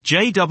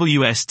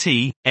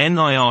JWST,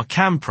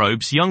 NIRCam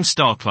probes young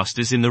star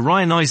clusters in the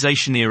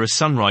Reionization era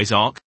sunrise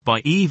arc, by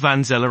E.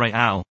 van Zeller et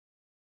al.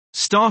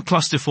 Star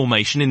cluster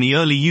formation in the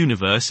early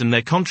universe and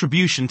their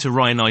contribution to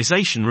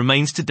reionization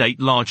remains to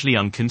date largely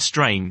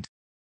unconstrained.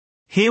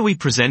 Here we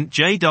present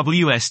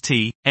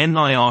JWST,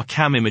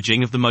 NIRCam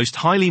imaging of the most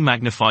highly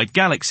magnified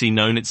galaxy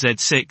known at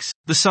Z6,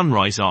 the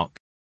sunrise arc.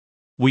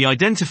 We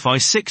identify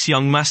 6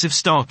 young massive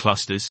star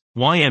clusters,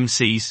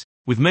 YMCs,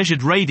 with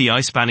measured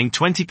radii spanning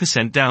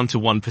 20% down to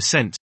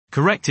 1%,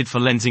 corrected for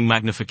lensing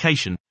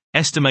magnification,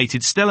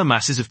 estimated stellar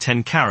masses of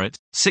 10 carat,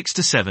 6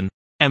 to 7,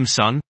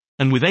 m-sun,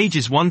 and with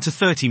ages 1 to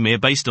 30 mir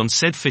based on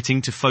said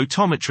fitting to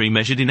photometry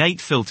measured in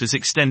 8 filters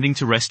extending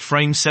to rest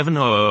frame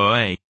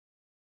 7000A.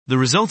 The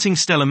resulting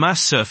stellar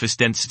mass surface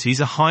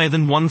densities are higher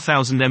than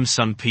 1000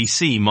 m-sun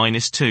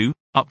PC-2,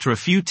 up to a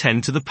few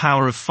 10 to the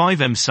power of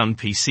 5 m-sun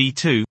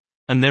PC2,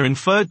 and their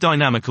inferred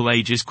dynamical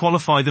ages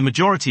qualify the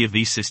majority of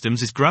these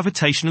systems as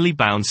gravitationally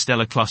bound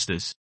stellar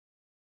clusters.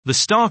 The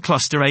star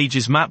cluster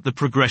ages map the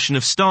progression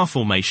of star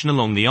formation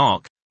along the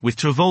arc, with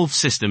to evolved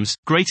systems,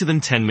 greater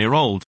than 10 mir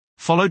old,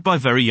 followed by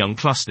very young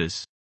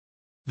clusters.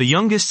 The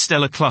youngest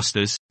stellar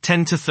clusters,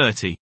 10 to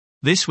 30.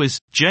 This was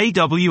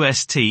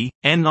JWST,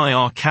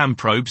 NIRCam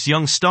probes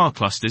young star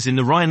clusters in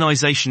the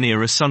Reionization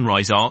era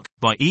sunrise arc,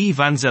 by E.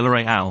 van Zeller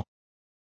et al.